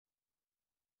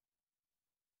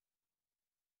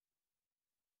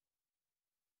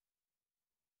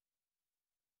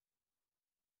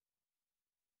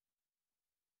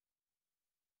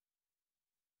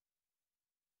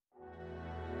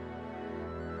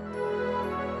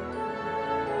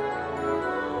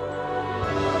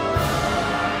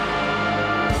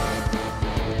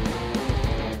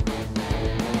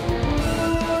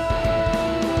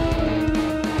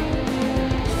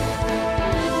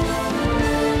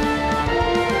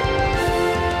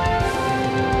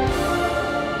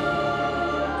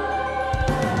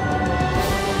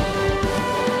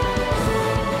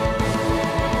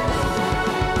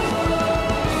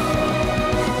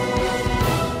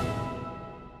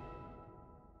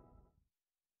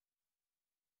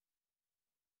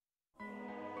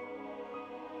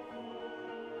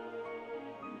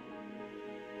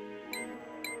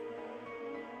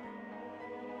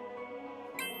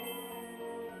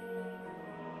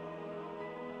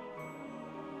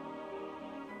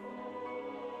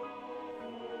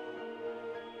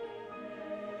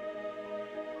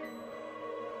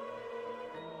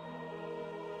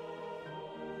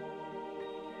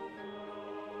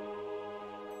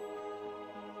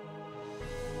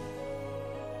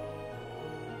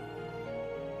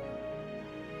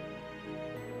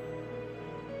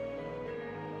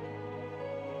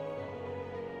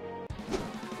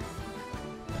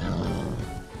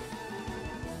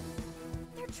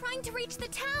trying to reach the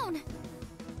town!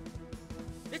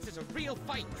 This is a real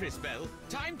fight, Crisbell.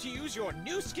 Time to use your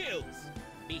new skills.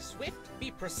 Be swift,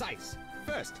 be precise.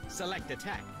 First, select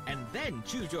attack, and then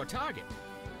choose your target.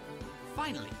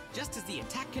 Finally, just as the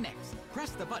attack connects,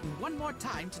 press the button one more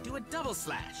time to do a double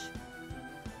slash.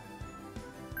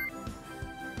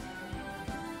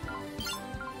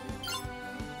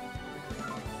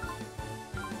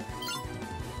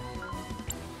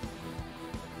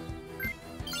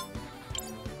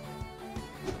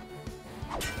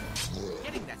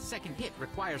 Getting that second hit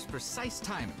requires precise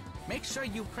timing. Make sure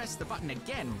you press the button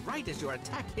again right as your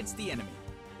attack hits the enemy.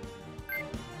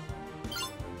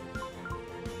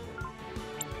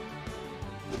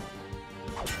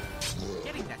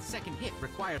 Getting that second hit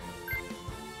requires...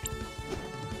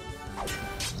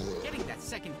 Getting that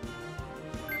second...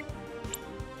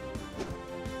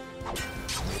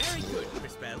 Very good,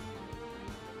 Crisbell.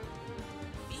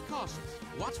 Be cautious.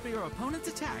 Watch for your opponent's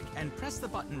attack and press the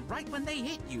button right when they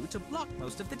hit you to block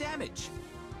most of the damage.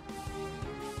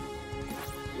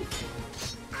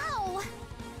 Ow!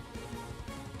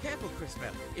 Careful,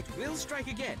 Crisbell. It will strike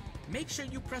again. Make sure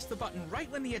you press the button right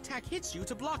when the attack hits you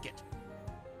to block it.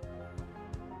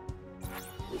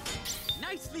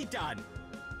 Nicely done!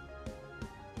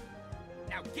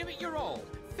 Now give it your all.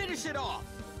 Finish it off!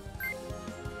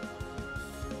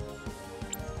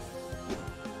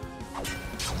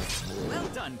 Well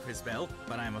done, Crisbell,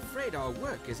 but I'm afraid our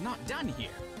work is not done here.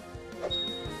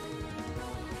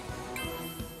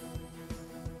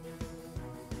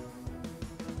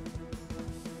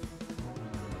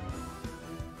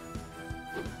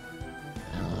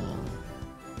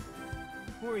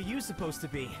 Who are you supposed to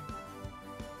be?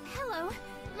 Hello,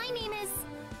 my name is...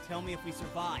 Tell me if we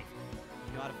survive.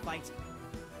 You know how to fight?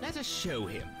 Let us show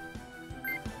him.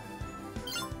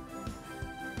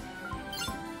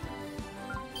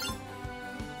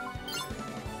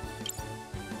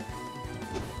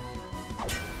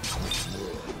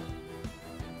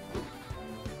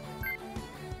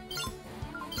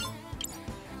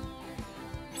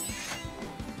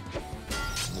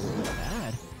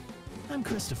 Bad. I'm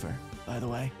Christopher, by the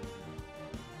way.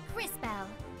 Crisbell.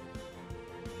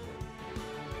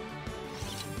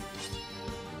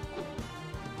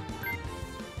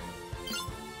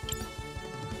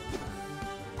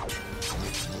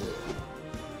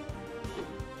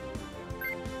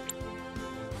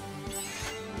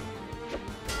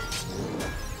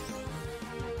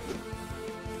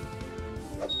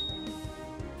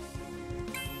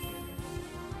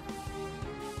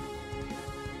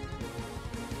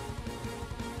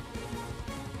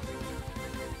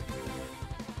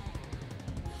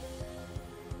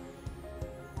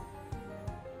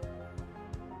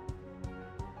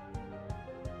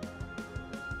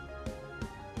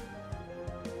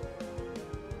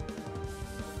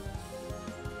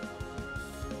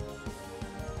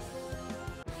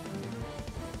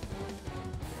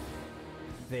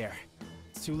 There.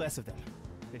 It's two less of them.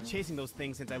 Been chasing those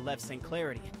things since I left St.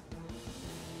 Clarity.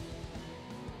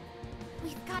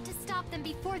 We've got to stop them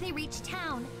before they reach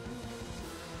town.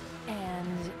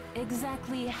 And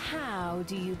exactly how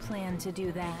do you plan to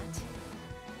do that?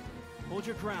 Hold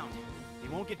your ground. They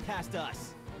won't get past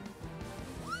us.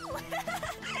 Look,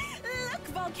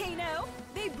 Volcano!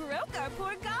 They broke our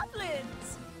poor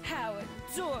goblins! How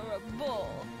adorable!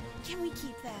 Can we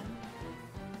keep them?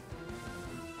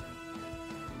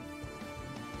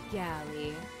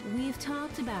 Gally, we've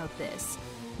talked about this.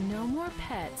 No more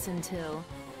pets until...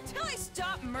 Till I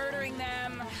stop murdering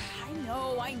them! I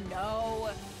know. I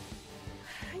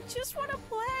just want to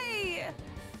play!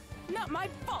 Not my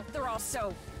fault they're all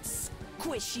so...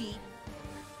 squishy.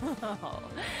 Oh,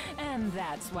 and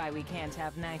that's why we can't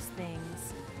have nice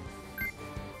things.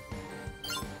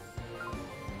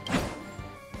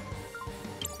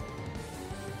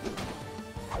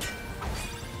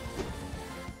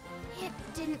 It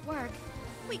didn't work.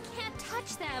 We can't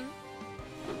touch them.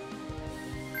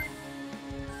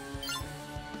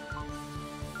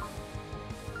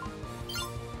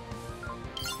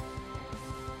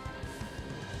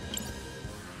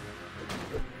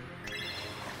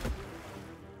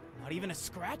 Not even a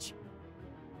scratch?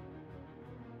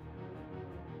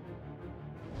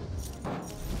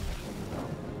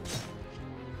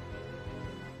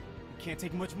 We can't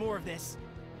take much more of this.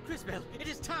 Crisbell, it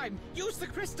is time! Use the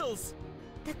crystals!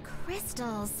 The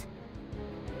crystals.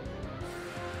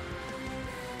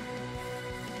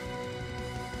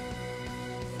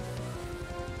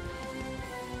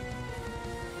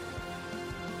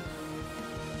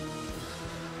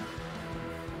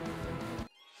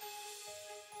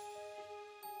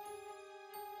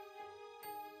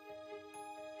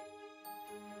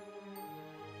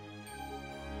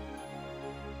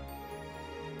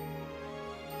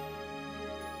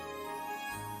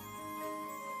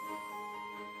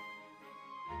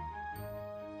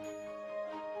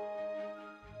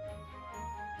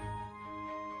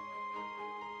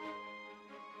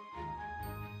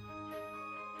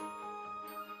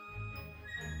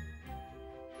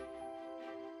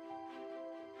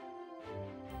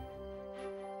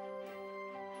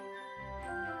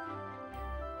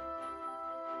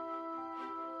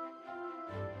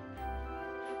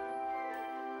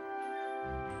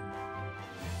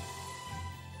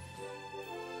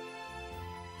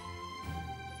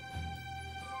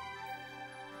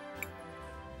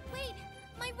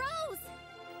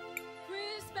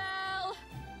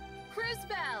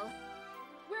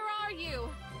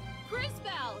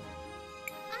 Crisbell!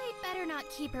 I'd better not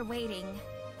keep her waiting.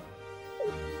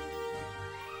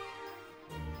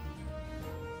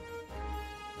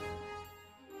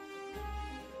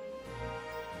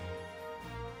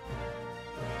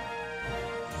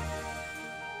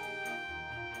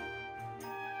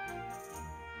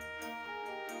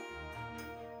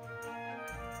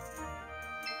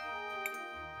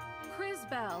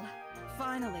 Crisbell,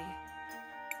 finally.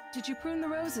 Did you prune the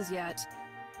roses yet?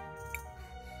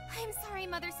 I'm sorry,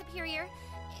 Mother Superior.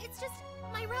 It's just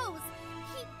my rose.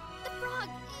 The frog,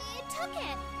 it took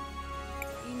it.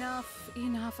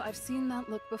 Enough. I've seen that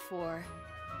look before.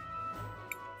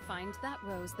 Find that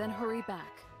rose, then hurry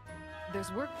back.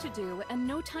 There's work to do and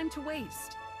no time to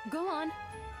waste. Go on.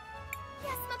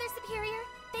 Yes, Mother Superior.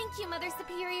 Thank you, Mother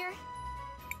Superior.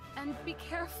 And be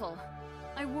careful.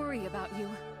 I worry about you.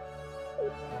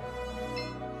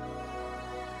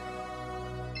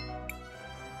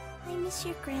 I miss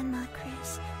your grandma,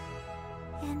 Chris.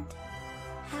 And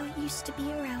how it used to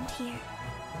be around here.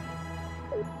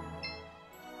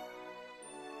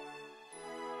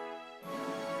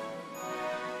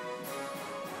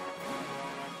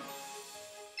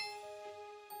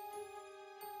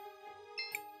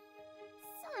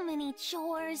 So many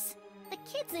chores. The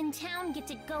kids in town get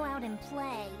to go out and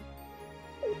play.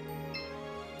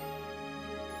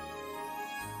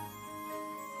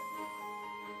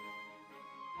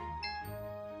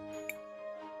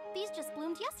 These just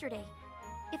bloomed yesterday.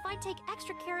 If I take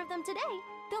extra care of them today,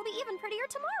 they'll be even prettier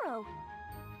tomorrow.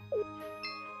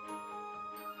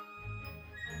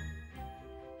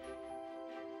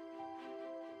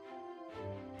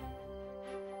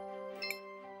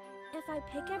 If I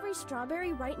pick every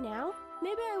strawberry right now,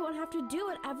 maybe I won't have to do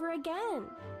it ever again.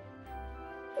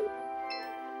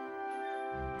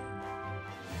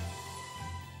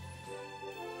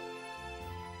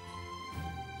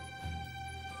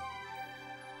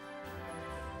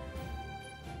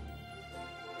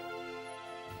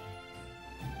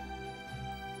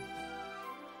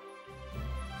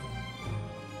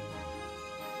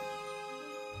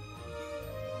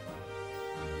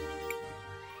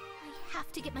 I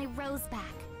have to get my rose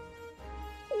back.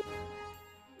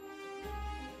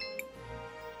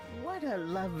 What a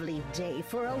lovely day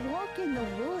for a walk in the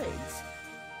woods.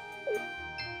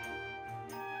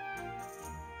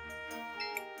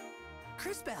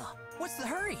 Crisbell, what's the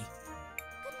hurry?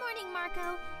 Good morning,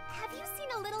 Marco. Have you seen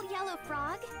a little yellow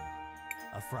frog?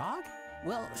 A frog?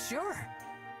 Well, sure.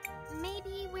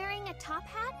 Maybe wearing a top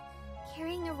hat?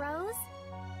 Carrying a rose?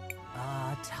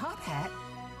 Top hat?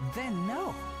 Then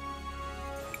no.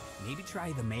 Maybe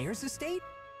try the mayor's estate?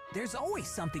 There's always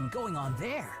something going on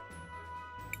there.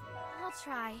 I'll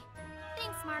try.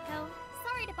 Thanks, Marco.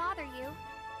 Sorry to bother you.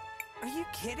 Are you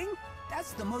kidding?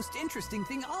 That's the most interesting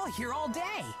thing I'll hear all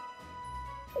day.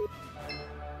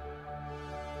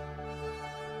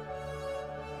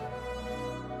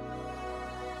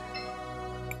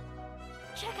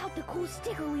 Check out the cool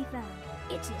sticker we found.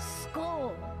 It's his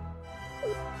skull.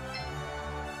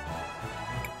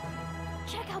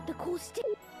 Check out the cool sticker.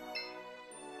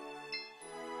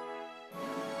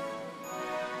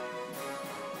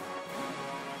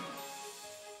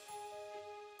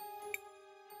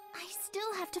 I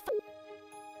still have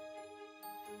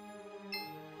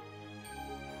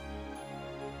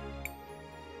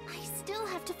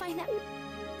to find that.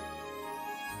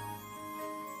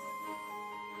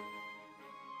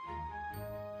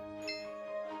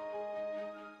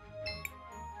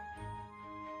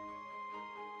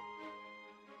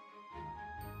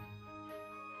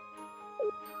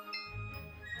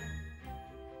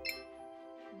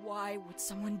 Why would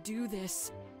someone do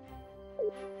this?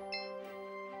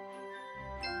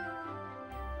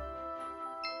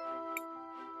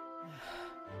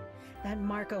 That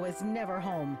Marco is never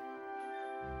home.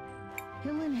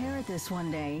 He'll inherit this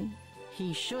one day.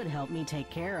 He should help me take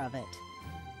care of it.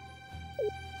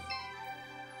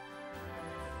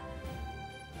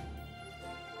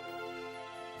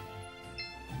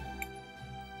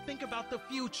 Think about the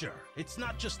future. It's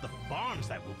not just the farms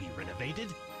that will be renovated.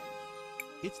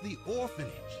 It's the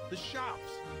orphanage, the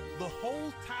shops, the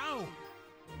whole town.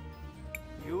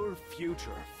 Your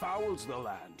future fouls the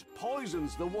land,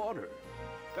 poisons the water.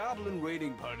 Goblin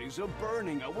raiding parties are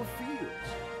burning our fields.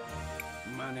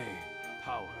 Money,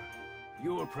 power,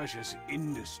 your precious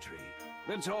industry.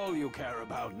 That's all you care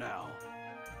about now.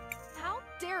 How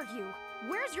dare you?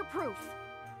 Where's your proof?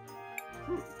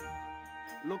 Proof?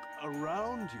 Look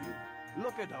around you.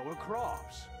 Look at our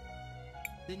crops.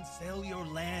 Then sell your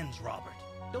lands, Robert.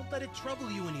 Don't let it trouble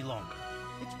you any longer.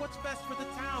 It's what's best for the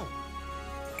town.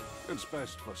 It's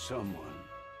best for someone,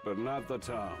 but not the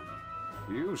town.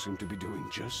 You seem to be doing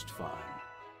just fine.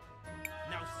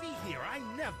 Now see here, I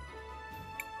never...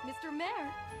 Mr.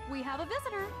 Mayor, we have a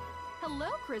visitor. Hello,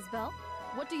 Crisbell.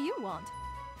 What do you want?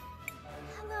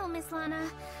 Hello, Miss Lana.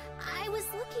 I was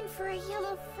looking for a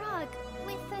yellow frog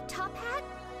with a top hat.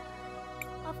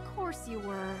 Of course you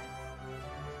were.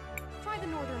 Try the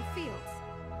northern fields.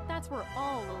 That's where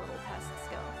all the little pests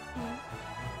go.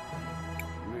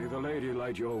 May the lady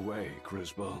light your way,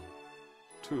 Crisbell.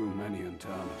 Too many in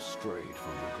town have strayed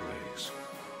from the grace.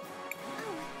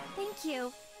 Oh, thank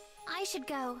you. I should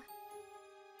go.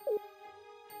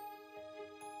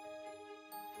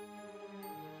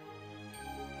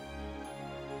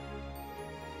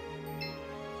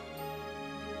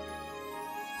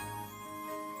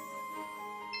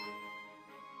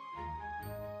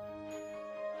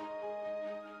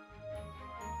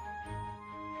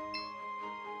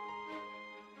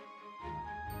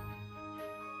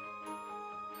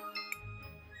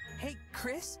 Hey,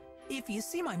 Chris, if you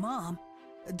see my mom,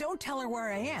 don't tell her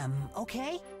where I am,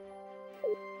 okay?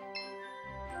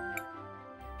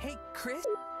 Hey, Chris?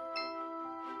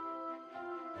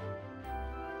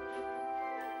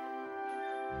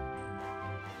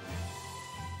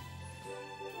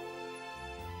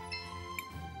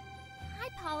 Hi,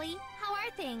 Polly. How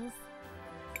are things?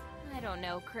 I don't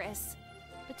know, Chris.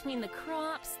 Between the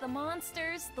crops, the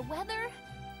monsters, the weather,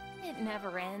 it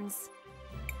never ends.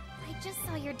 I just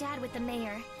saw your dad with the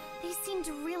mayor. They seemed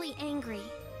really angry.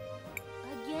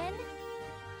 Again?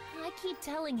 I keep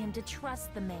telling him to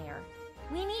trust the mayor.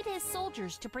 We need his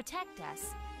soldiers to protect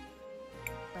us.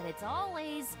 But it's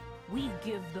always, we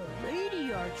give the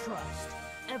lady our trust.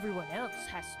 Everyone else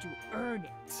has to earn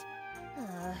it.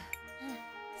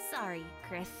 Sorry,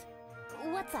 Chris.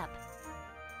 What's up?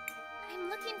 I'm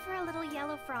looking for a little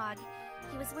yellow frog.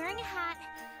 He was wearing a hat,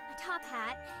 a top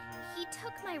hat. He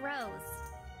took my rose.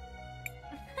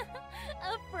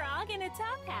 A frog in a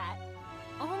top hat.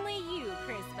 Only you,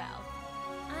 Crisbell.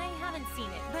 I haven't seen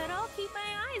it, but I'll keep my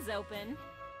eyes open.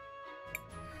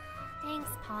 Thanks,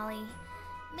 Polly.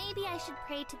 Maybe I should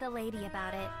pray to the lady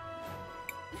about it.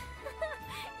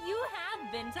 You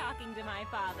have been talking to my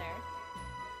father.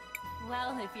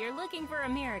 Well, if you're looking for a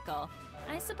miracle,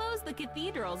 I suppose the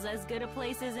cathedral's as good a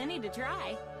place as any to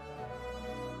try.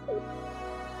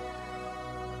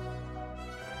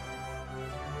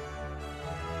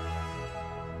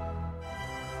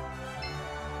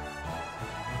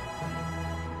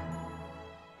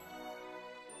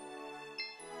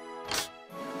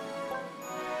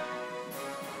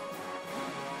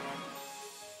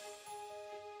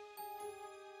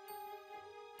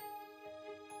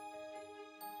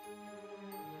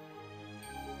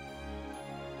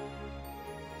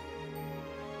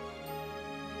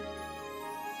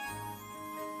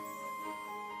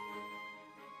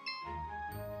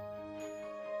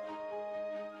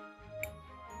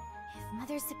 If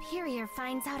Mother Superior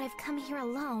finds out I've come here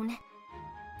alone...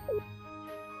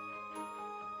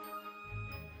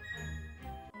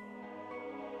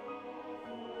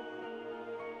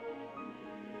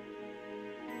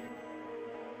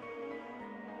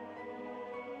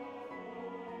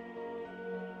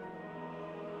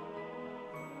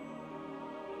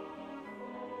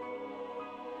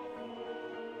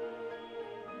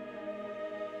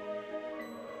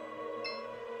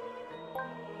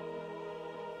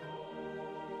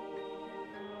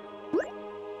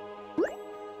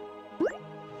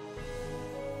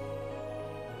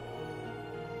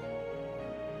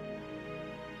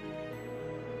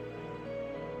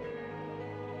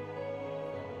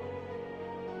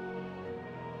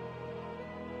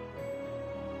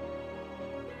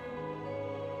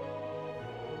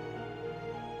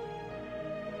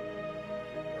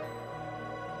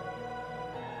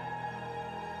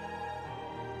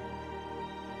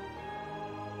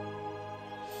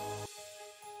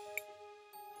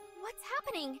 What's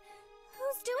happening?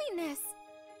 Who's doing this?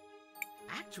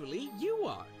 Actually, you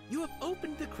are. You have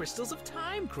opened the crystals of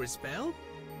time, Crisbell.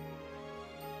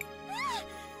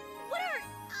 What are...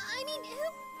 I mean,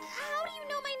 how do you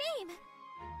know my name?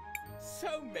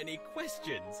 So many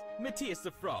questions. Matthias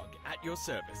the Frog, at your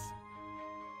service.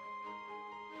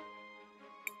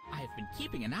 I have been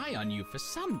keeping an eye on you for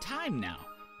some time now.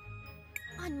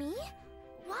 On me?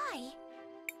 Why?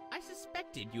 I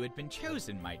suspected you had been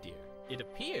chosen, my dear. It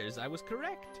appears I was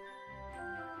correct.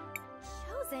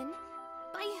 Chosen?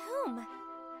 By whom?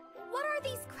 What are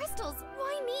these crystals?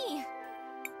 Why me?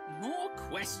 More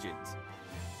questions.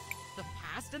 The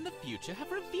past and the future have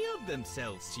revealed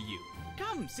themselves to you.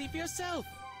 Come, see for yourself.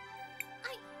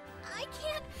 I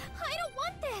can't. I don't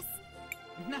want this.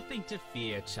 Nothing to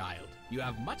fear, child. You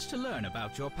have much to learn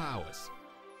about your powers.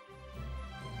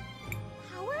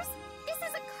 Powers? This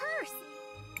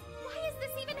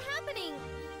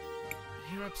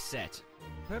You're upset.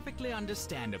 Perfectly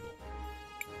understandable.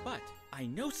 But I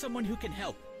know someone who can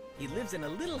help. He lives in a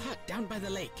little hut down by the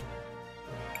lake.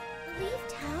 Leave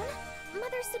town?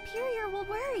 Mother Superior will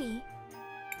worry.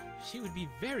 She would be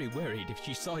very worried if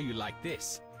she saw you like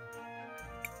this.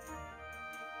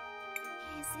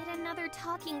 Is it another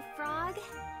talking frog?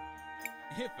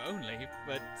 If only,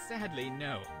 but sadly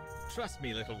no. Trust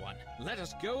me, little one. Let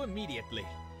us go immediately.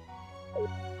 What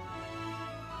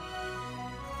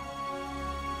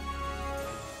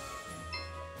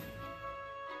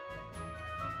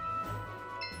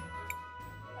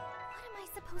am I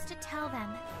supposed to tell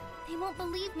them? They won't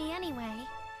believe me anyway.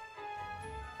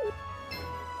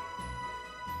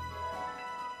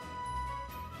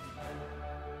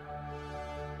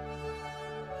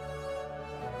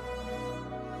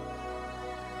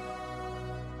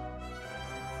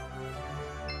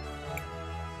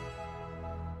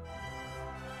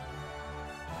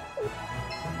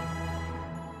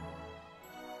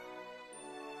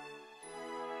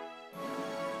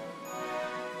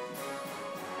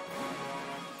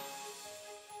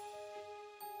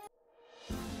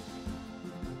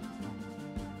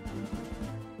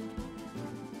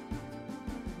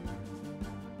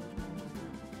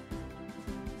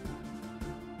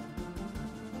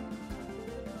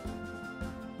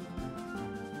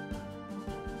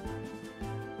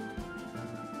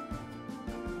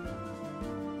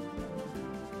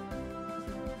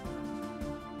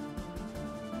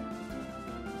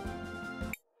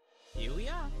 Here we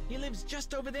are. He lives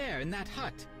just over there in that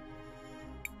hut.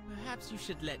 Perhaps you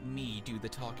should let me do the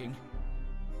talking.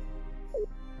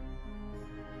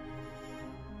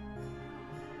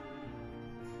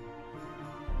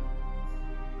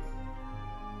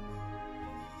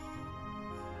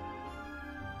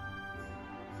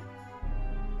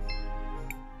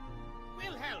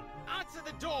 Wilhelm, answer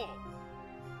the door!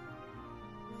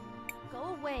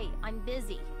 Go away, I'm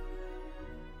busy.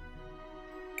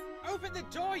 Open the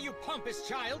door, you pompous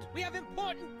child! We have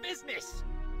important business!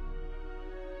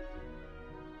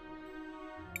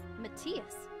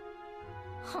 Matthias?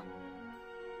 Huh.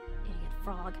 Idiot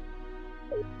frog.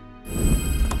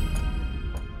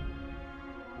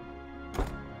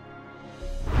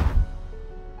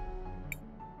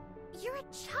 You're a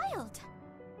child!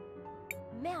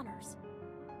 Manners.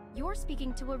 You're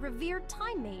speaking to a revered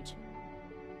time mage.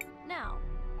 Now,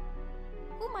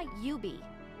 who might you be?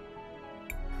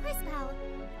 Crisbell.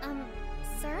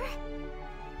 Sir?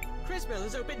 Crisbell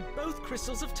has opened both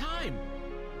crystals of time!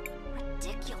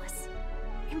 Ridiculous.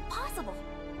 Impossible.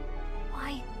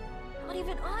 Why, not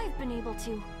even I've been able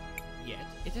to. Yet,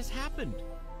 it has happened.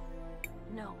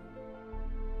 No.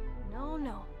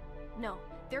 No.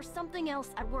 There's something else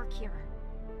at work here.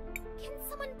 Can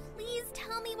someone please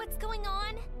tell me what's going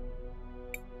on?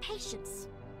 Patience.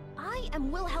 I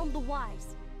am Wilhelm the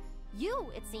Wise. You,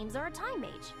 it seems, are a time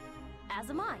mage. As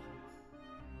am I.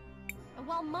 And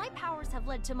while my powers have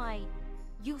led to my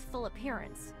youthful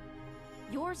appearance,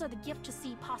 yours are the gift to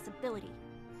see possibility.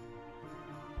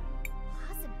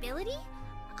 Possibility?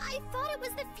 I thought it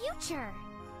was the future.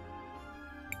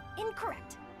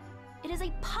 Incorrect. It is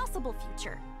a possible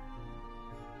future.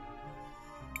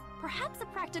 Perhaps a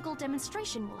practical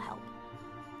demonstration will help.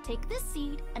 Take this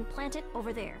seed and plant it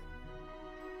over there.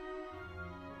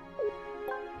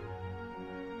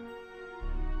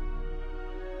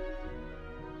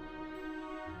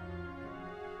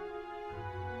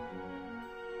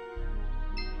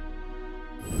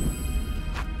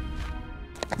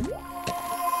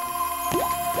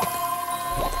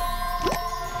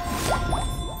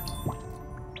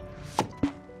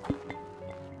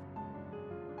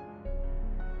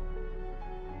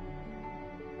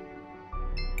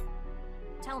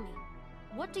 Tell me,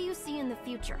 what do you see in the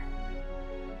future?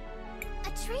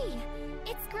 A tree.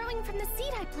 It's growing from the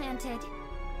seed I planted.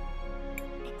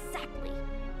 Exactly.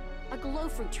 A glow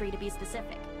fruit tree to be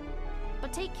specific.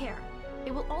 But take care.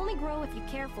 It will only grow if you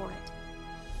care for it.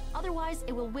 Otherwise,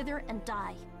 it will wither and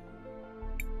die.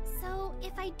 So,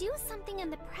 if I do something in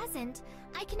the present,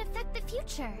 I can affect the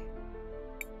future.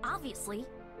 Obviously.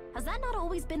 Has that not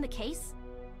always been the case?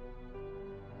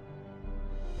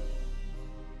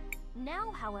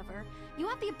 Now, however, you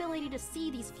have the ability to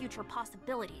see these future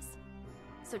possibilities.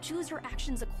 So choose your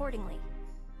actions accordingly.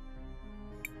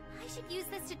 I should use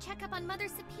this to check up on Mother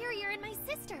Superior and my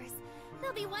sisters.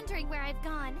 They'll be wondering where I've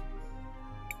gone.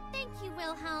 Thank you,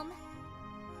 Wilhelm.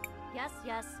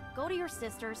 Yes, go to your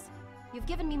sisters. You've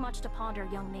given me much to ponder,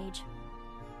 young mage.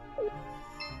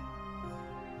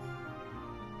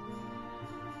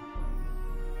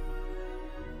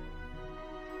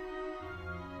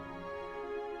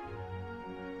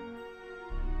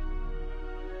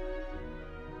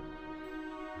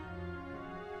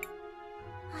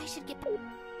 should get...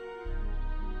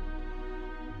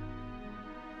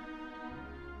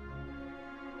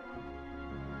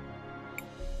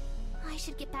 I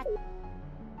should get back...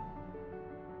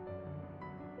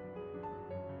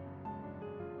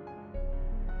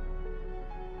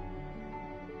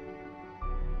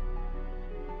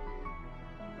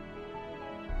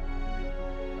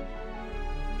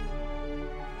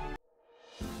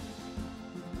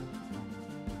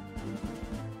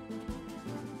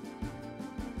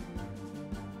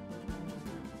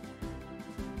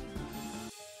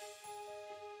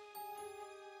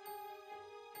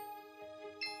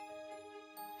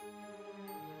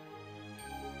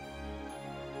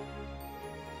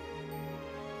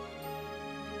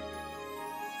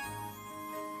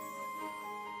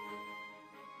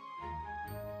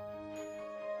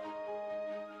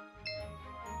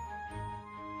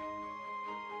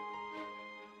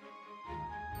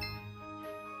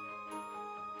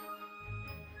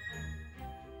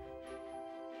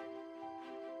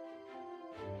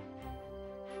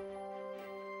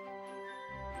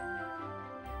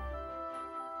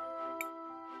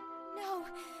 No!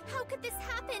 How could this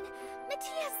happen?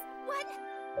 Matthias, what?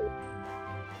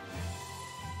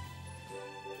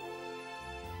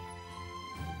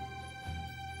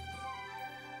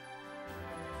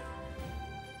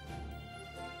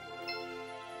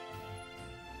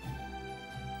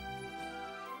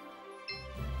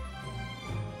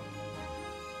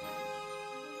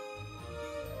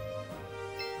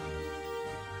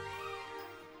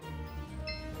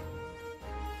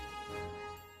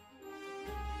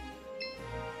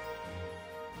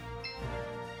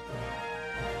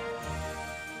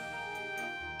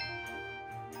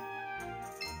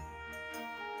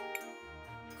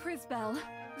 Crisbell,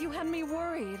 you had me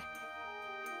worried.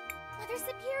 Mother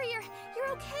Superior,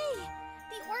 you're okay!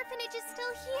 The orphanage is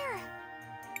still here!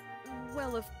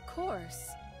 Well, of course.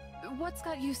 What's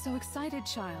got you so excited,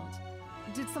 child?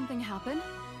 Did something happen?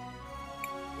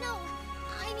 No,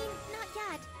 I mean, not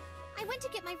yet. I went to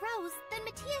get my rose, then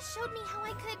Matthias showed me how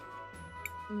I could...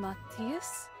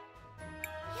 Matthias?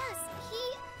 Yes,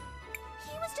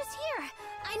 he was just here.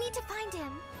 I need to find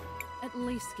him. At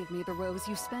least give me the rose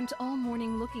you spent all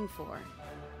morning looking for.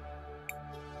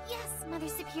 Yes, Mother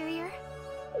Superior.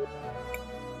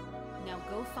 Now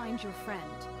go find your friend.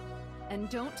 And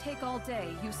don't take all day.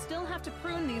 You still have to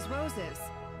prune these roses.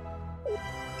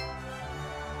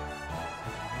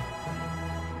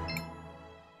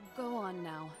 Go on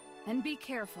now, and be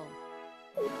careful.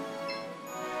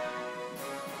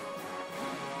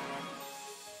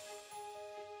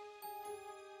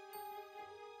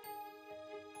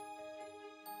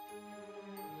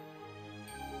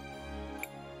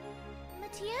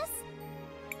 Matthias?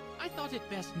 I thought it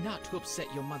best not to upset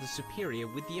your Mother Superior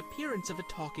with the appearance of a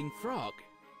talking frog.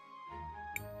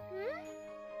 Hmm?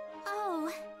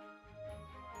 Oh.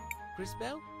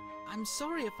 Crisbell, I'm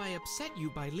sorry if I upset you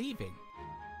by leaving.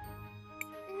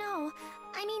 No,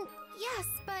 I mean, yes,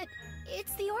 but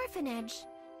it's the orphanage.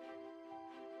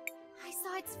 I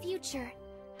saw its future.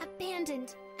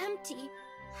 Abandoned, empty.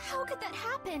 How could that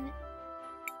happen?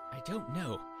 I don't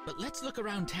know, but let's look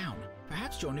around town.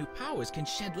 Perhaps your new powers can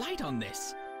shed light on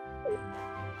this.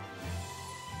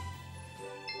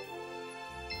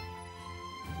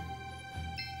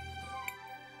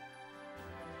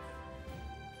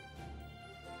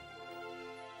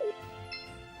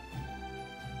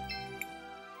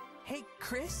 Hey,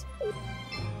 Chris?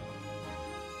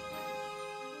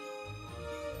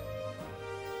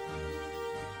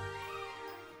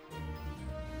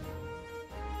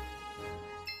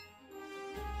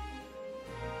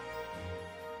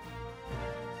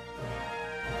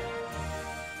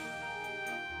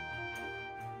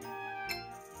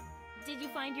 Did you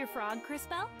find your frog,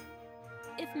 Crisbell?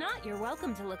 If not, you're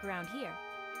welcome to look around here.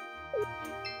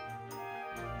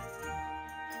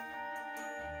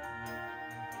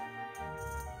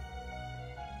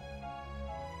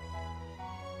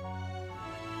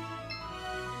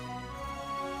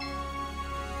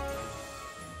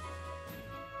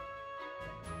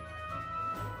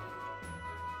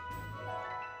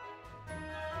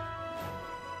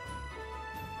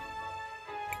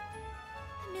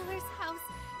 The miller's house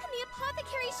and the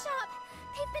apothecary's shop.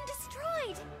 They've been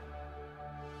destroyed.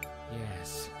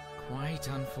 Yes, quite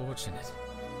unfortunate.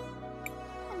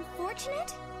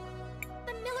 Unfortunate?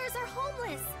 The millers are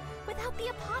homeless. Without the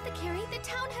apothecary, the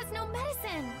town has no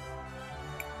medicine.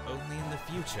 Only in the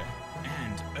future,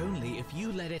 and only if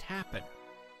you let it happen.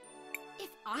 If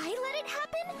I let it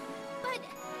happen? But...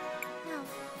 No,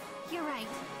 you're right.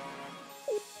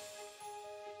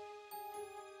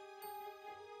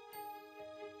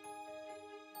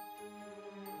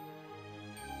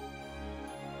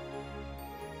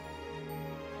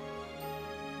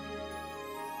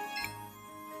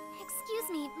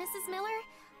 Mrs. Miller.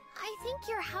 I think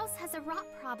your house has a rot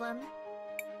problem.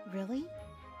 Really?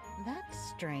 That's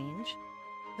strange.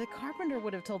 The carpenter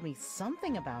would have told me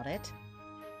something about it.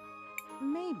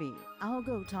 Maybe I'll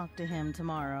go talk to him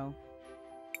tomorrow.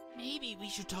 Maybe we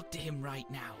should talk to him right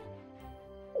now.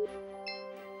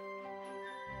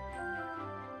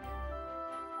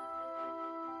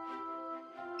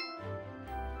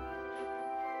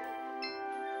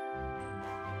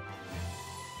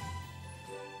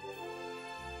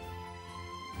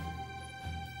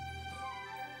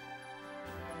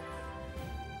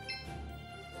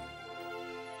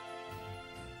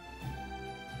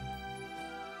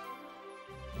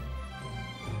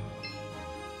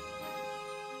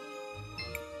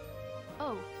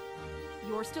 Oh,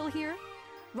 you're still here?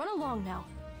 Run along now.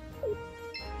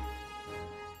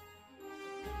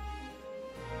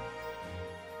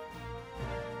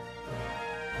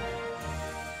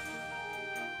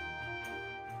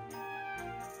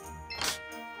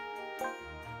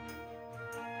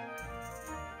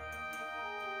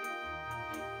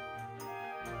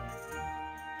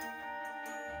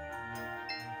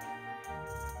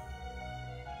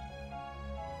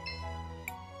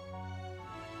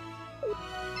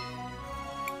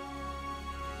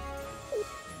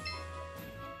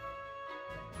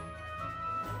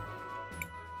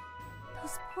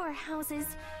 Those poor houses.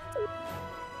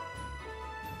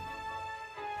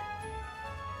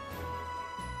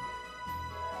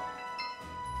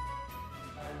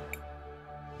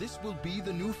 This will be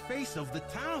the new face of the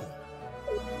town.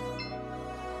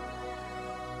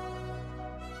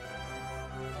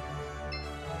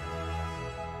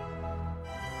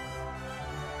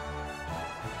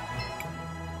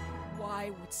 Why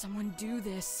would someone do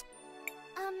this?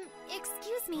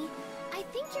 Excuse me. I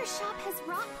think your shop has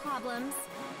rot problems.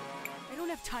 I don't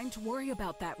have time to worry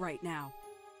about that right now.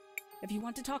 If you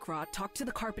want to talk rot, talk to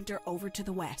the carpenter over to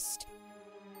the west.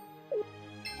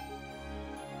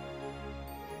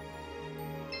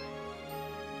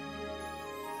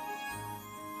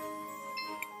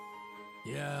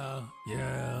 Yeah.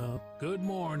 Good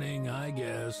morning, I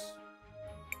guess.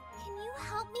 Can you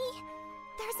help me?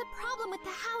 There's a problem with the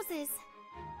houses.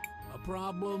 A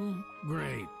problem?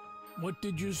 Great. What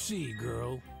did you see,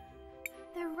 girl?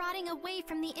 They're rotting away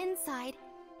from the inside.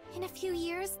 In a few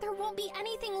years, there won't be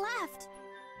anything left.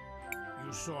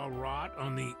 You saw rot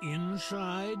on the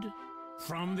inside?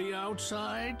 From the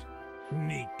outside?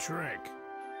 Neat trick.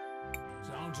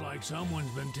 Sounds like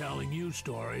someone's been telling you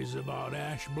stories about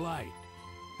ash blight.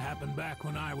 Happened back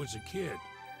when I was a kid.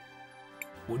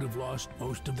 Would have lost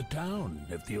most of the town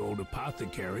if the old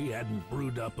apothecary hadn't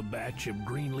brewed up a batch of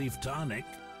green leaf tonic.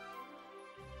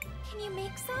 Can you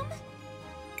make some?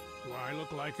 Do I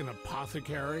look like an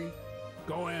apothecary?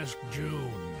 Go ask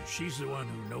June. She's the one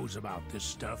who knows about this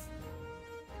stuff.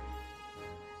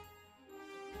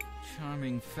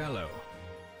 Charming fellow.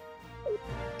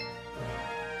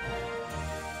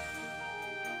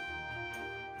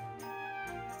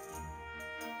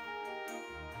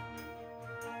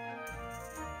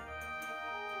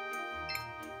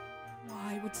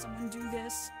 Why would someone do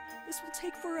this? This will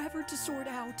take forever to sort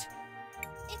out.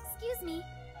 Excuse me.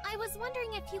 I was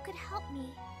wondering if you could help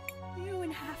me. You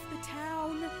and half the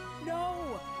town.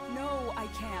 No, I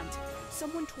can't.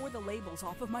 Someone tore the labels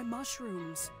off of my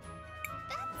mushrooms.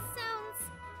 That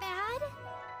sounds bad.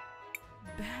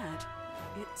 Bad?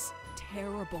 It's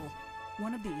terrible.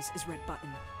 One of these is red button.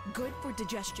 Good for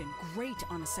digestion, great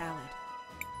on a salad.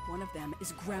 One of them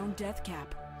is ground death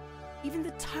cap. Even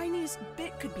the tiniest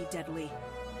bit could be deadly.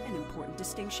 An important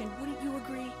distinction, wouldn't you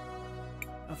agree?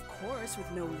 Of course,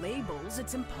 with no labels,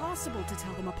 it's impossible to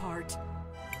tell them apart.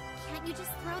 Can't you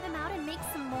just throw them out and make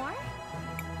some more?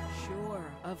 Sure,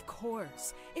 of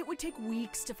course. It would take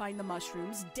weeks to find the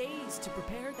mushrooms, days to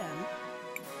prepare them.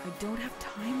 I don't have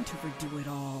time to redo it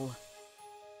all.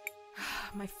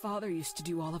 My father used to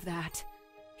do all of that.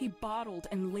 He bottled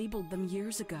and labeled them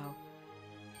years ago.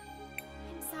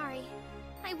 I'm sorry.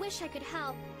 I wish I could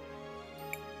help.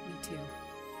 Me too.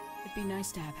 It'd be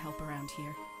nice to have help around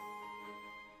here.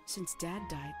 Since Dad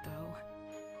died, though,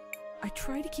 I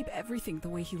try to keep everything the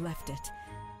way he left it.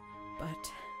 But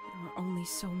there are only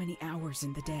so many hours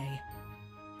in the day.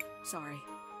 Sorry.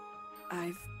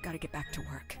 I've got to get back to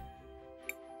work.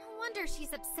 No wonder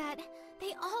she's upset.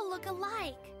 They all look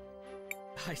alike.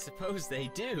 I suppose they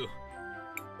do.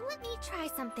 Let me try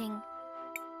something.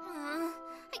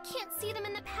 I can't see them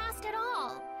in the past at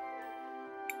all.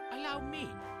 Allow me.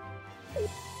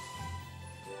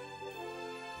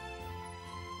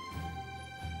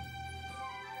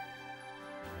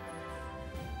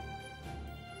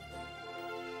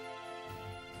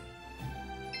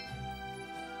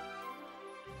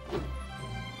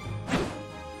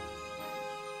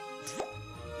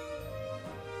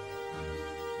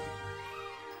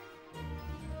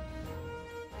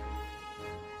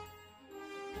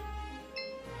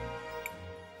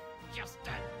 Just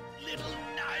a little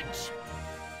nudge.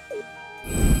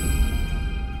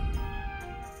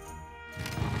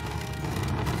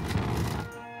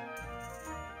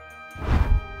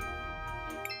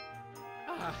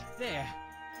 Ah, there.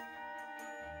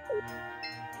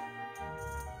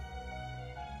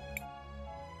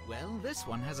 Well, this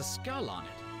one has a skull on it.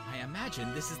 I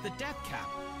imagine this is the death cap.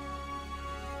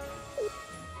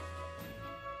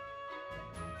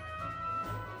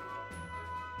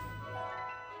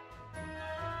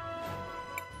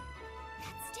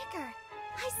 That sticker!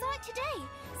 I saw it today!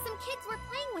 Some kids were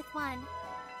playing with one.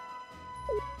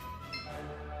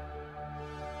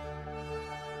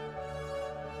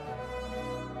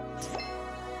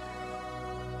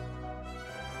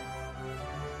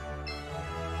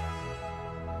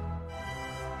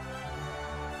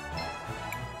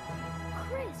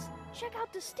 Chris, check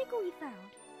out the sticker we found.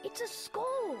 It's a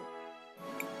skull.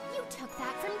 You took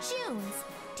that from June's.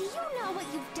 Do you know what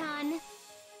you've done?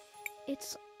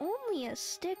 It's only a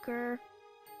sticker.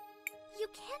 You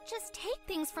can't just take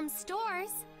things from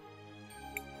stores.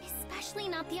 Especially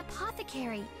not the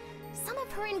apothecary. Some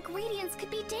of her ingredients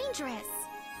could be dangerous.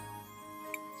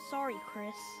 Sorry,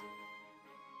 Chris.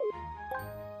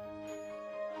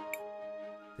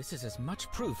 This is as much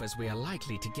proof as we are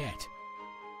likely to get.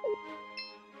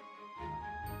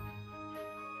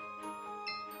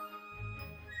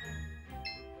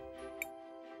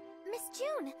 Miss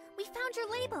June, we found your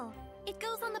label. It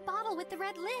goes on the bottle with the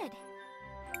red lid.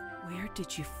 Where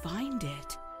did you find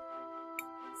it?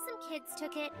 Some kids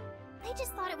took it. They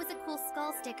just thought it was a cool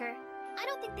skull sticker. I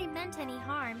don't think they meant any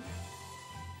harm.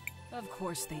 Of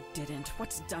course they didn't.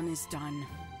 What's done is done.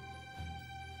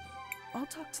 I'll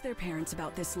talk to their parents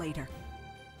about this later.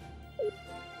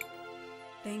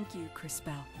 Thank you,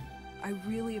 Crisbell. I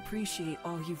really appreciate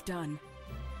all you've done.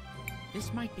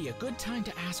 This might be a good time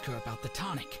to ask her about the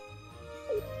tonic.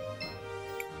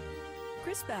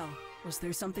 Crisbell, was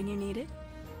there something you needed?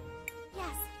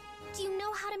 Yes. Do you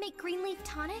know how to make green leaf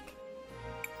tonic?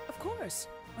 Of course.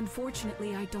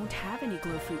 Unfortunately, I don't have any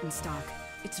glow fruit in stock.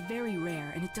 It's very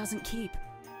rare and it doesn't keep.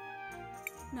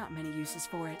 Not many uses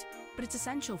for it, but it's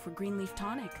essential for green leaf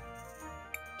tonic.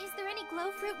 Is there any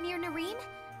glow fruit near Nareen?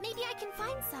 Maybe I can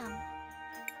find some.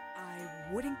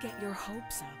 I wouldn't get your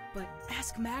hopes up, but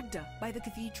ask Magda by the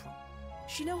cathedral.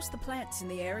 She knows the plants in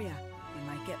the area. You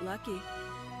might get lucky.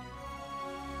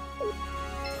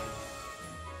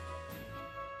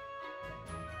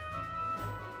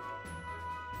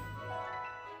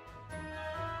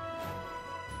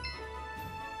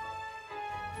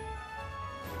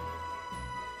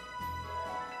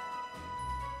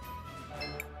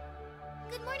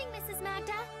 Good morning, Mrs.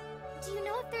 Magda. Do you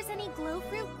know if there's any glow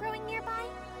fruit growing nearby?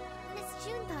 Miss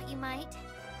June thought you might.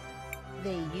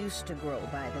 They used to grow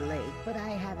by the lake, but I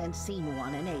haven't seen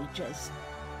one in ages.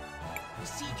 The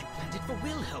seed you planted for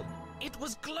Wilhelm. It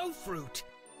was glow fruit.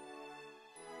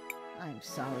 I'm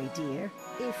sorry, dear.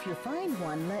 If you find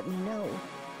one, let me know.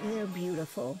 They're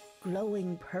beautiful,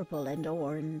 glowing purple and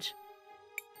orange.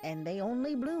 And they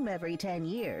only bloom every 10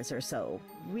 years or so.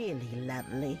 Really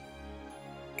lovely.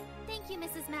 Thank you,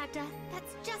 Mrs. Magda.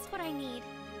 That's just what I need.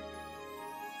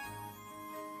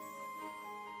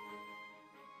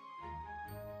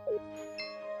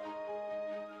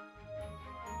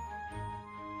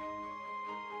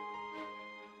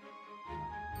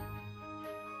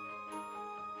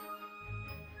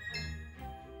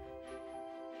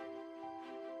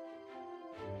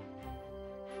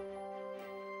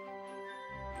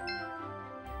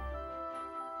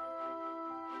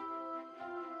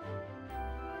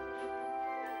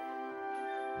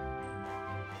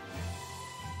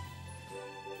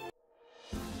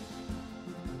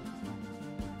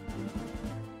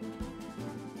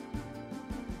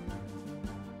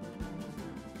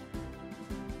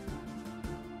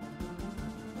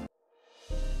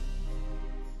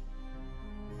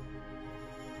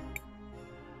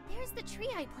 There's the tree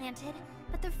I planted,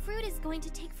 but the fruit is going to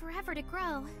take forever to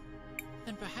grow.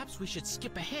 Then perhaps we should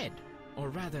skip ahead. Or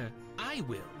rather, I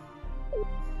will.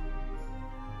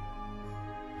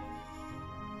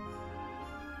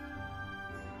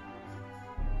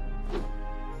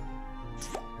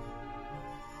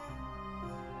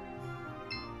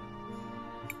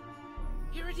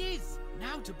 Here it is!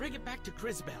 Now to bring it back to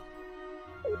Crisbell.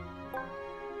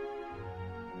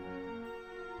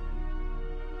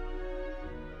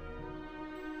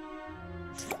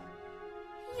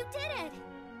 You did it!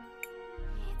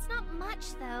 It's not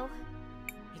much, though.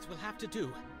 It will have to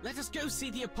do. Let us go see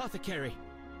the apothecary.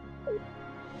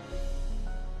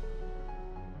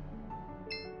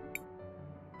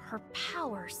 Her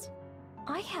powers.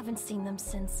 I haven't seen them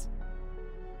since...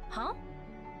 Huh?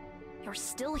 You're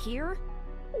still here?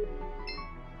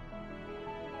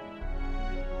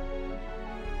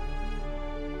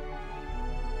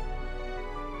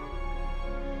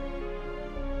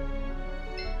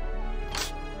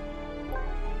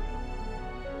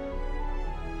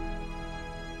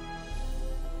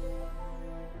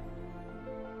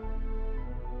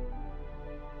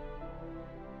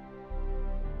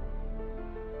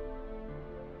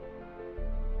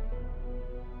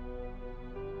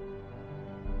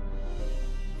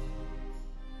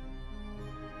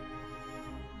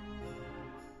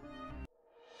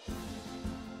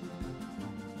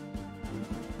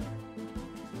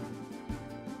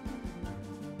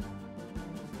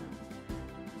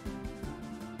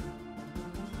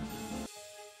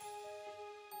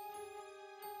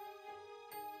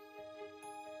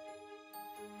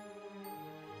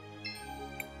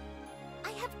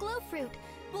 I have glow fruit.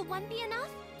 Will one be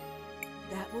enough?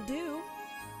 That will do.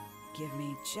 Give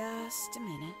me just a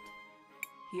minute.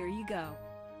 Here you go.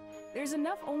 There's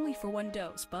enough only for one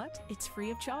dose, but it's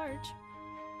free of charge.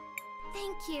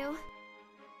 Thank you.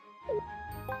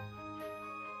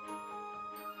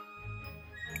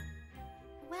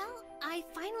 Well, I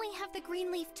finally have the green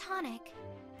leaf tonic.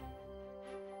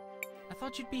 I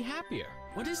thought you'd be happier.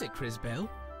 What is it, Crisbell?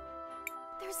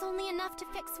 There's only enough to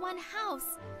fix one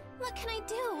house. What can I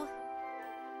do?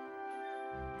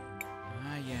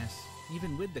 Ah, yes.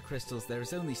 Even with the crystals, there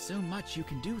is only so much you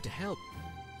can do to help.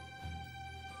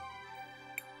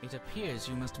 It appears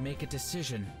you must make a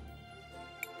decision.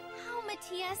 How,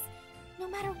 Matthias? No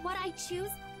matter what I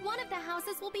choose, one of the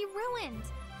houses will be ruined.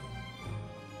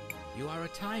 You are a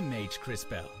time mage,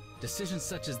 Crisbell. Decisions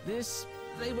such as this,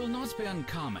 they will not be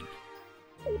uncommon.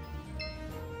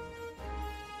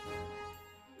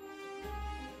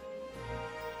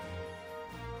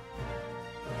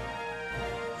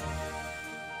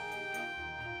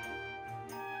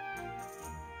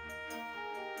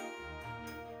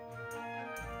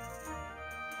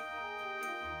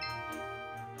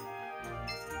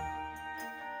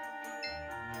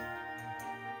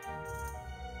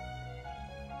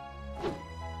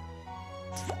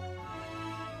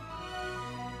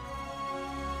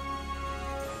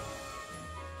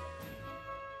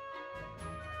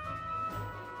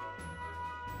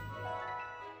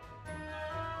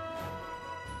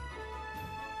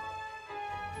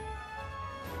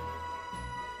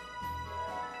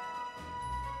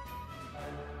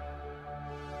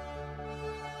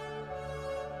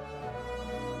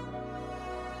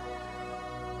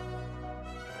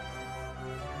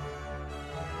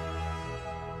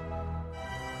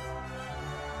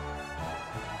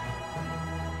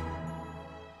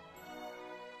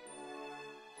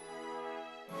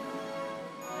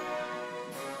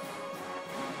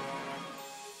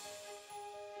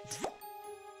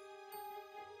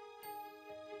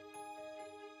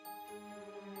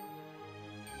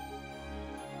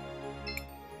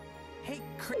 Hey,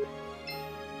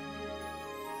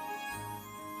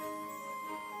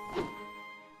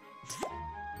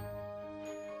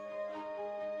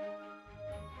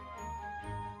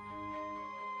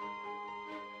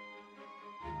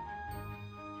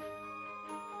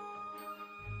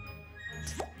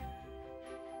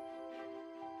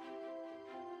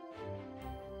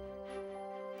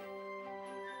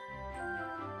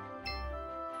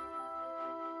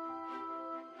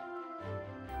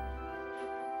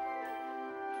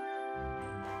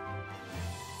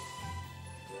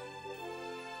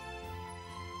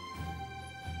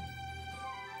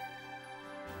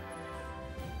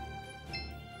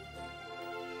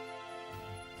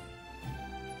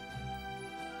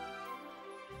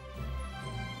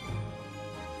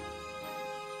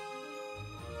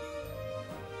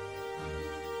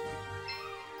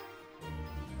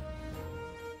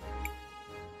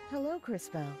 Hello,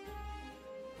 Crisbell.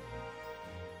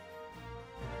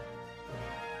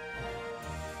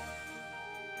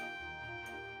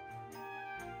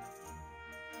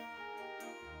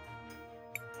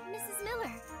 Mrs. Miller,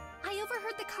 I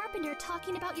overheard the carpenter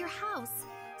talking about your house.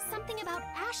 Something about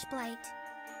ash blight.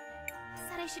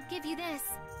 Said I should give you this.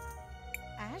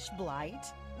 Ash blight?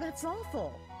 That's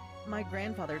awful. My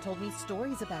grandfather told me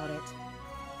stories about it.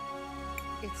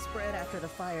 It spread after the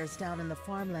fires down in the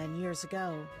farmland years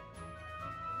ago.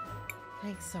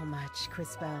 Thanks so much,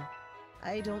 Crisbell.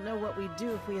 I don't know what we'd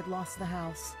do if we had lost the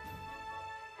house.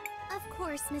 Of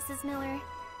course, Mrs. Miller.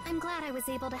 I'm glad I was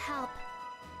able to help.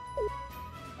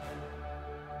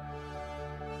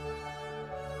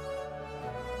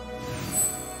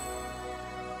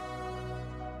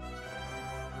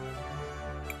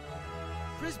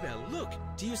 Crisbell, look!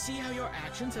 Do you see how your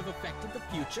actions have affected the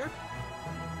future?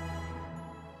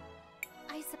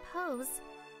 I suppose.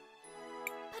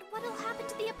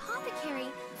 apothecary.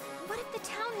 What if the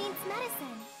town needs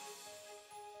medicine?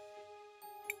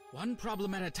 One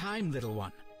problem at a time, little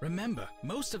one. Remember,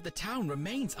 most of the town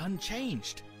remains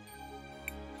unchanged.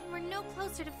 And we're no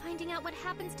closer to finding out what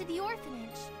happens to the orphanage.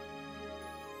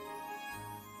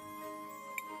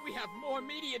 We have more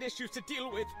immediate issues to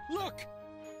deal with. Look!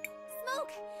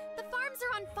 Smoke! The farms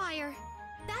are on fire!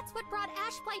 That's what brought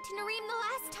Ashblight to Nareem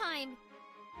the last time!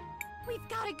 We've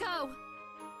gotta go!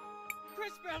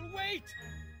 Crisbell, wait!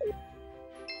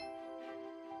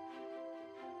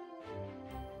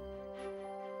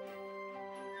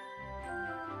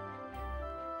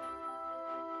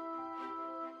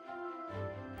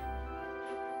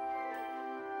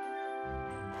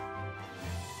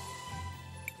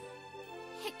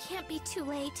 It can't be too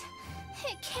late.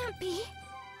 It can't be.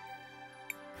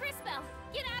 Crisbell,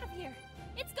 get out of here!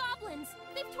 It's goblins!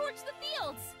 They've torched the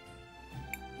fields!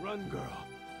 Run, girl.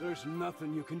 There's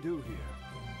nothing you can do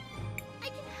here. I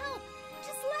can help.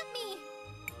 Just let me.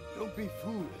 Don't be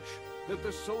foolish. Let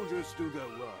the soldiers do their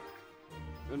work.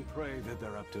 And pray that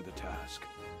they're up to the task.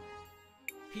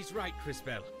 He's right,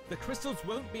 Crisbell. The crystals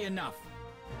won't be enough.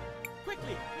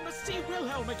 Quickly, we must see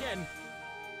Wilhelm again!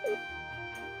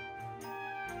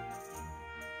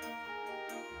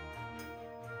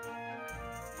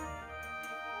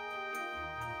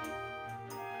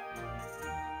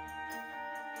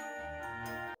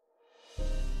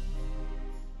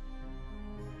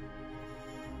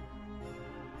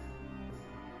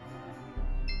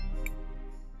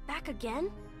 Back again?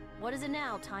 What is it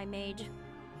now, Time Mage?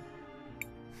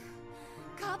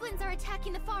 Goblins are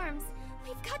attacking the farms.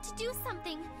 We've got to do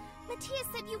something. Matthias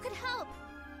said you could help.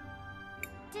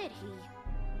 Did he?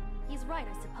 He's right,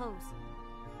 I suppose.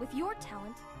 With your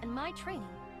talent and my training,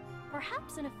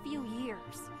 perhaps in a few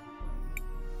years.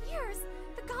 Years?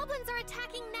 The goblins are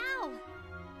attacking now!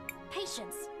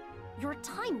 Patience. You're a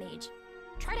Time Mage.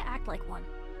 Try to act like one.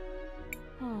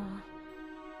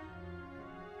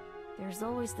 There's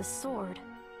always the sword.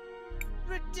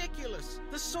 Ridiculous!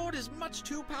 The sword is much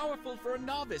too powerful for a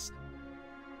novice.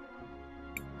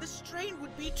 The strain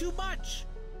would be too much!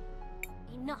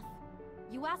 Enough.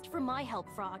 You asked for my help,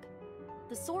 Frog.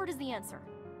 The sword is the answer.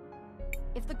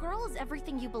 If the girl is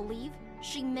everything you believe,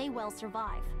 she may well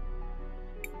survive.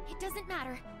 It doesn't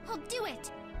matter. I'll do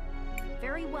it!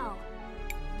 Very well.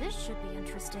 This should be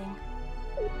interesting.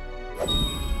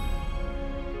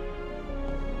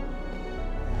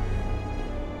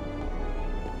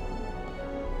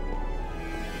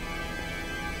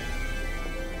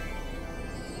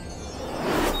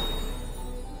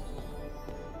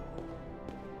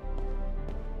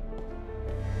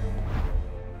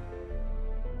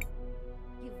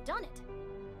 You've done it.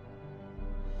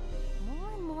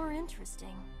 More and more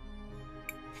interesting.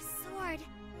 The sword.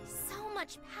 So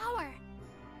much power.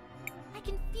 I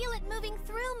can feel it moving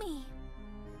through me.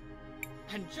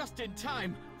 And just in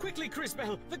time! Quickly,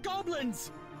 Crisbell! The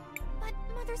goblins! But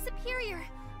Mother Superior,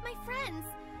 my friends,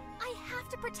 I have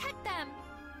to protect them.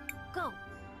 Go.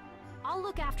 I'll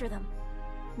look after them.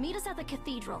 Meet us at the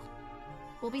cathedral.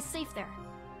 We'll be safe there.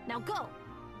 Now go!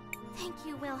 Thank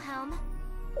you, Wilhelm.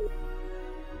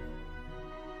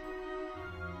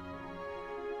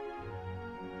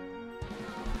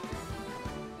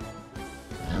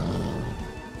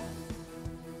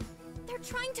 They're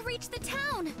trying to reach the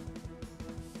town!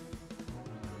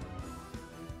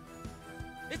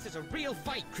 This is a real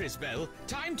fight, Crisbell.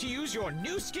 Time to use your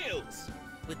new skills!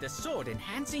 With the sword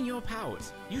enhancing your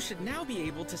powers, you should now be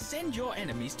able to send your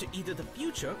enemies to either the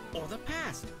future or the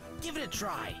past. Give it a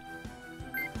try!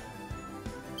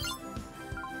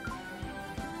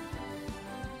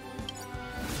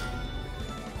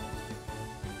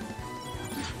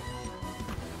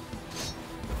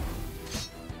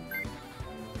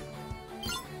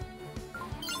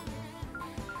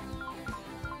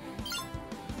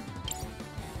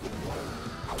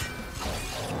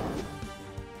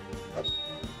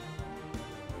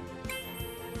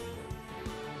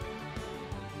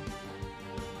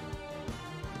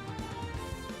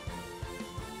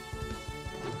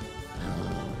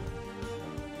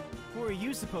 Who are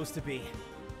you supposed to be?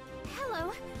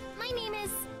 Hello, my name is...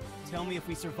 Tell me if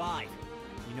we survive.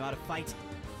 You know how to fight?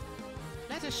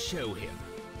 Let us show him.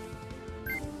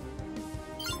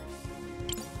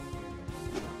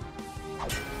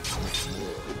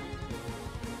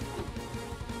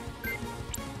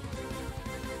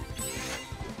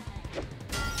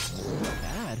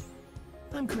 Dad?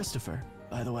 I'm Christopher,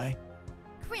 by the way.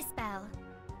 Crisbell.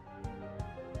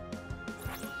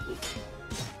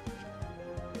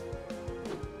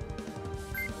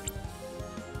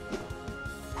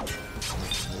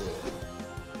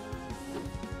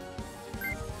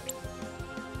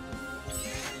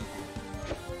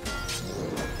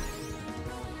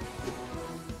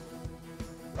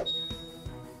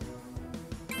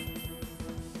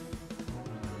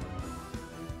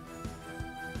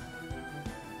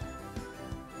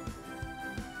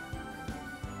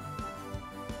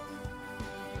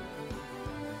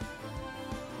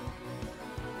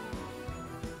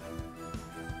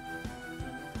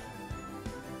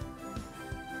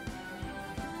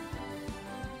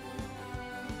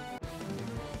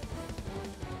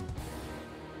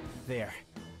 There.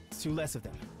 2 less of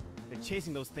them. Been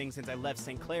chasing those things since I left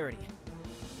St. Clarity.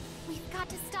 We've got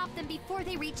to stop them before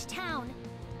they reach town.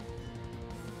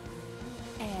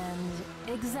 And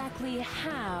exactly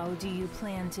how do you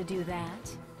plan to do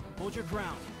that? Hold your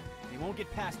ground. They won't get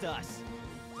past us.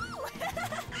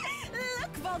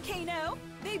 Look, Volcano!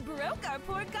 They broke our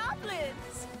poor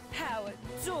goblins! How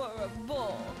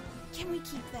adorable! Can we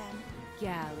keep them?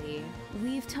 Gally,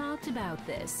 we've talked about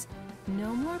this.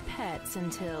 No more pets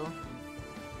until...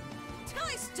 Till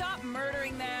I stop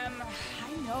murdering them!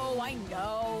 I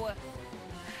know!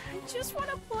 I just want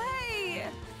to play!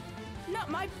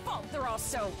 Not my fault they're all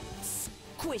so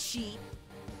squishy!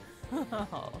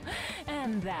 Oh,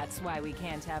 and that's why we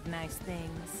can't have nice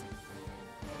things.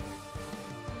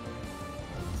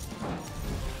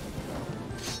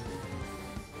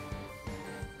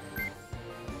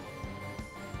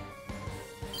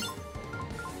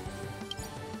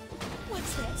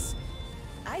 What's this?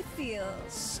 I feel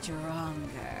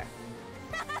stronger.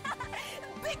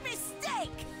 Big mistake!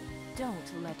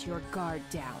 Don't let your guard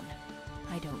down.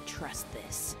 I don't trust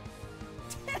this.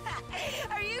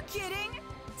 Are you kidding?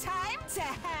 Time to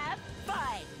have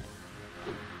fun!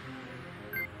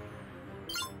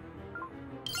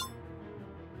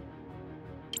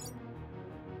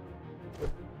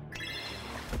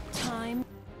 Time.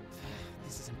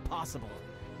 This is impossible.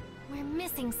 We're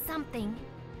missing something.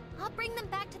 I'll bring them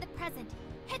back to the present.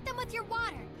 Hit them with your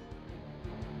water.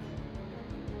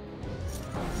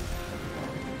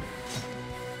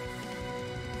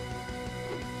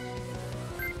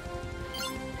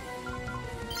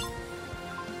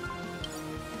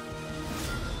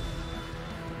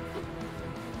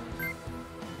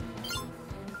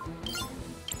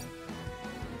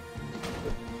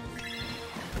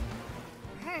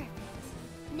 Perfect.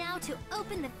 Now to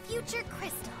open the future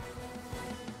crystal.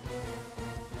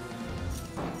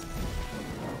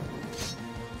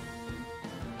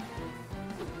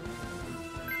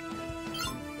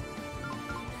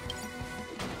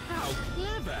 How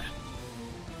clever!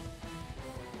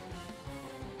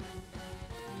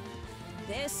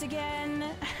 This again.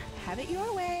 Have it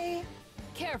your way.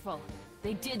 Careful.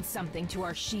 They did something to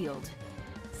our shield.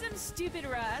 Some stupid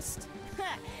rust.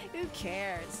 Who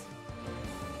cares?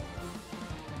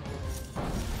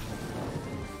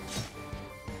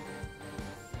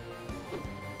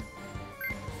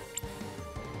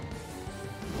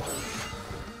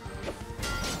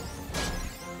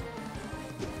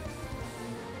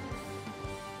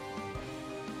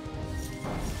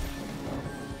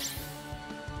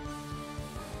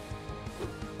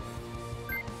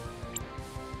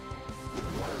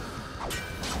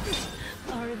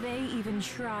 Are they even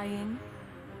trying?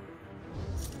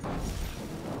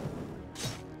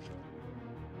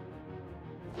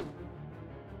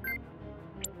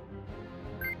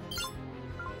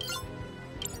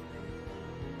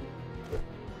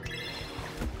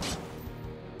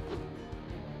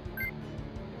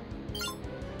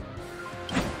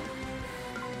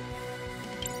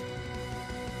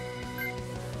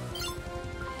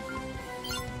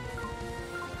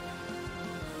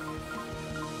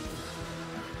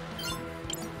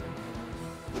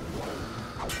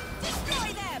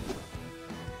 Destroy them!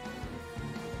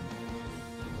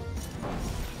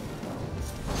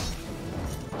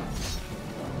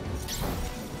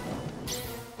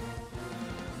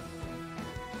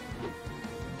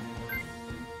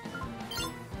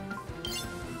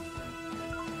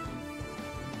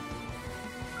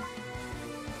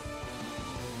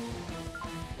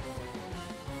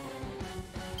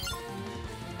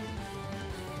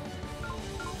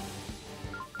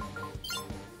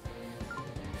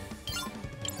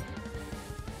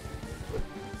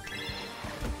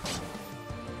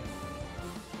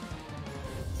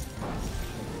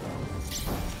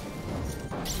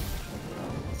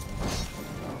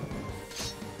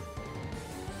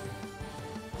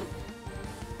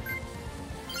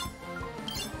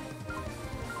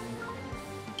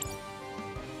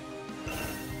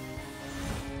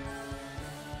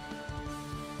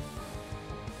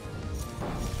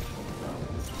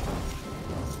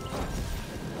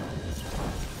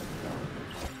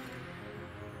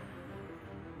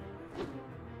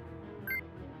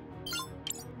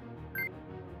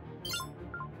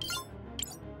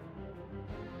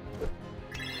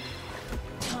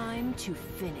 Time to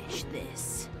finish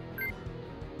this.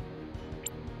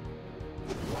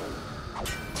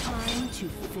 Time to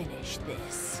finish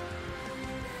this.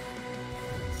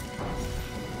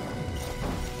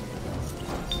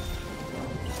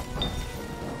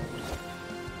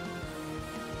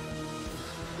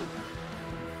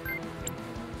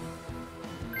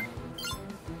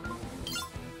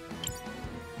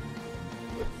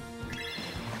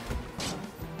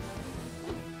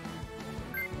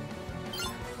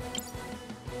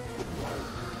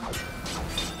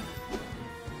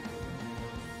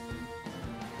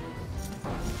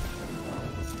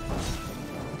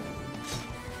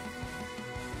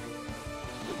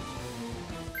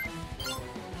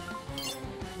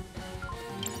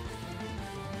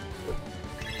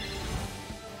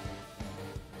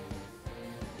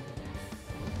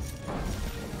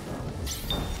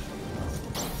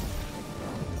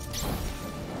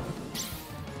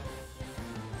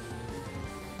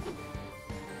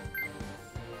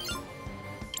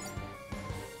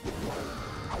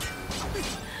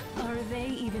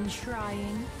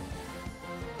 trying.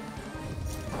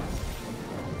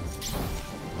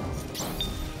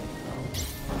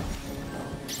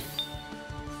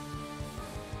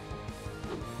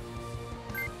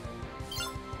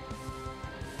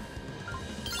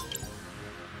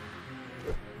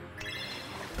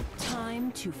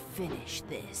 Time to finish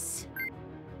this.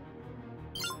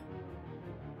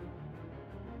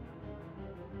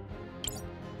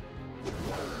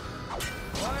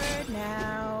 Forward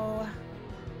now.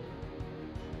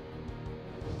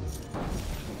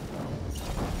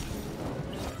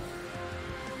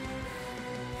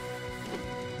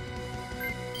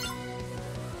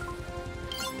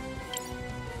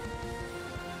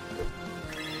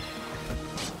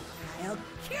 I'll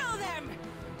kill them!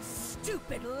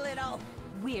 Stupid little...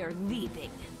 We're leaving.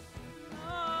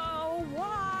 Oh,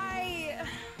 why?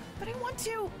 But I want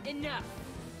to... Enough!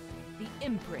 The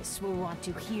Empress will want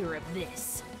to hear of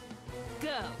this.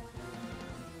 Go!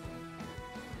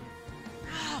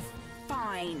 Ah,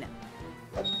 fine.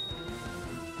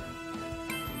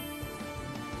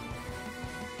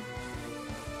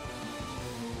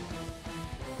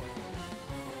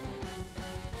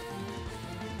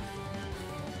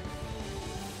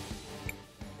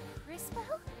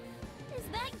 Crisbell? Is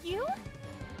that you?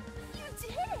 You did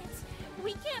it!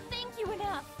 We can't thank you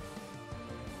enough!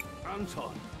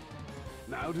 Anton,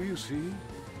 now do you see?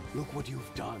 Look what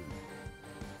you've done.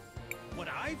 What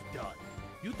I've done?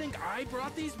 You think I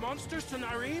brought these monsters to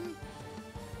Narim?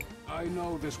 I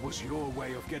know this was your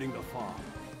way of getting the farm.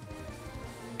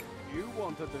 You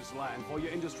wanted this land for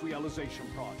your industrialization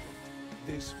project.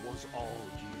 This was all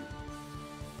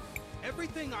you.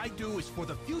 Everything I do is for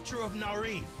the future of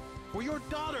Narim. For your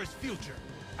daughter's future.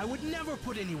 I would never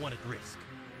put anyone at risk.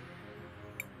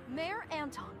 Mayor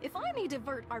Anton, if I may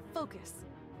divert our focus,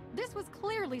 this was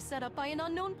clearly set up by an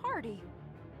unknown party.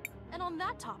 And on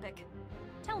that topic,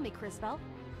 tell me, Crisbell,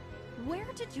 where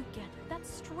did you get that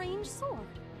strange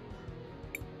sword?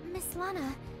 Miss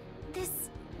Lana, this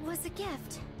was a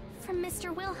gift from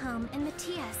Mr. Wilhelm and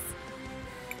Matthias.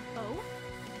 Oh?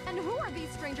 And who are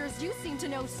these strangers you seem to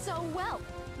know so well?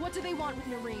 What do they want with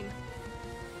Narim?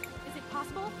 Is it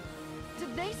possible?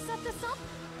 Did they set this up?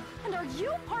 And are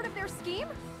you part of their scheme?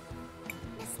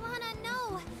 Miss Lana,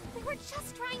 no! We were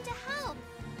just trying to help!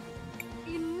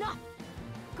 Enough!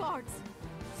 Guards,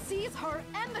 seize her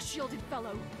and the shielded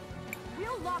fellow!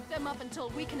 We'll lock them up until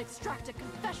we can extract a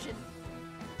confession!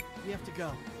 We have to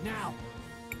go, now!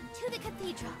 To the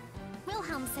cathedral.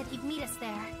 Wilhelm said he'd meet us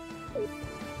there.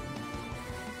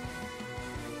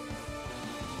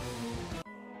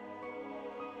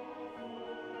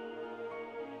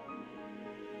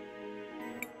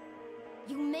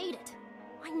 You made it!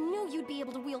 I knew you'd be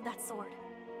able to wield that sword.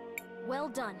 Well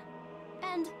done.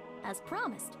 And, as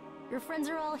promised, your friends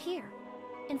are all here.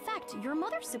 In fact, your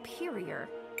Mother Superior...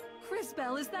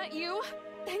 Crisbell, is that you?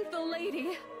 Thank the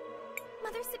lady.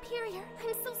 Mother Superior,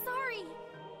 I'm so sorry!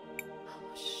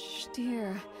 Shh,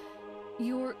 dear.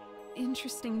 Your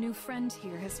interesting new friend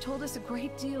here has told us a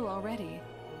great deal already.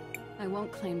 I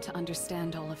won't claim to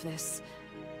understand all of this,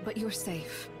 but you're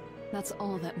safe. That's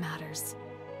all that matters.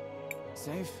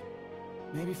 Safe?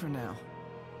 Maybe for now.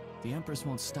 The Empress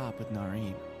won't stop with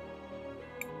Narim.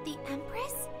 The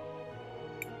Empress?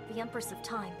 The Empress of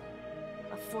Time.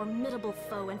 A formidable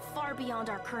foe and far beyond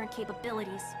our current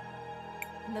capabilities.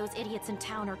 And those idiots in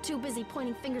town are too busy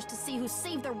pointing fingers to see who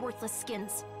saved their worthless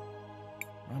skins.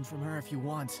 Run from her if you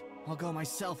want. I'll go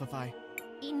myself if I...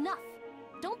 Enough!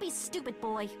 Don't be stupid,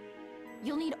 boy.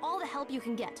 You'll need all the help you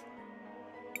can get.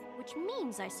 Which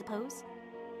means, I suppose,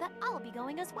 that I'll be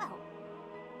going as well.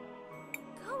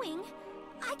 Going?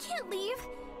 I can't leave!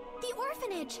 The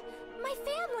orphanage! My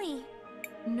family!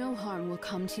 No harm will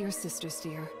come to your sisters,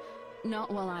 dear.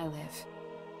 Not while I live.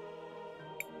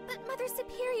 But Mother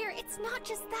Superior, it's not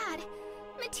just that.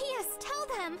 Matthias, tell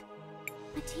them!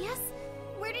 Matthias?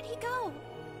 Where did he go?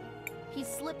 He's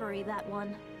slippery, that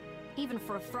one. Even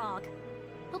for a frog.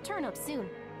 He'll turn up soon.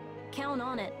 Count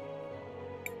on it.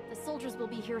 The soldiers will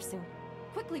be here soon.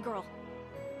 Quickly, girl.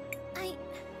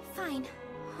 Fine.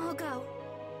 I'll go.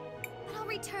 But I'll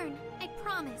return, I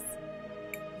promise.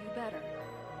 You better.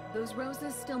 Those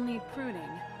roses still need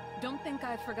pruning. Don't think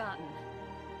I've forgotten.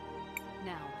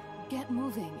 Now, get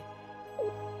moving.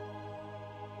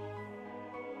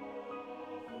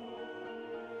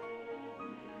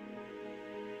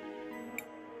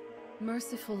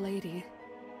 Merciful Lady,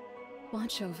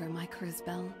 watch over my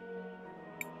Crisbell.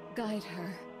 Guide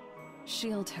her,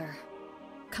 shield her,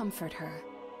 comfort her,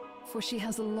 for she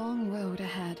has a long road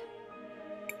ahead.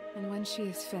 And when she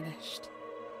is finished,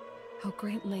 O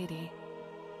great lady,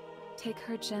 take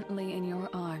her gently in your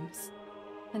arms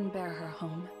and bear her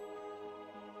home.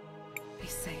 Be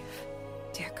safe,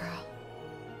 dear girl.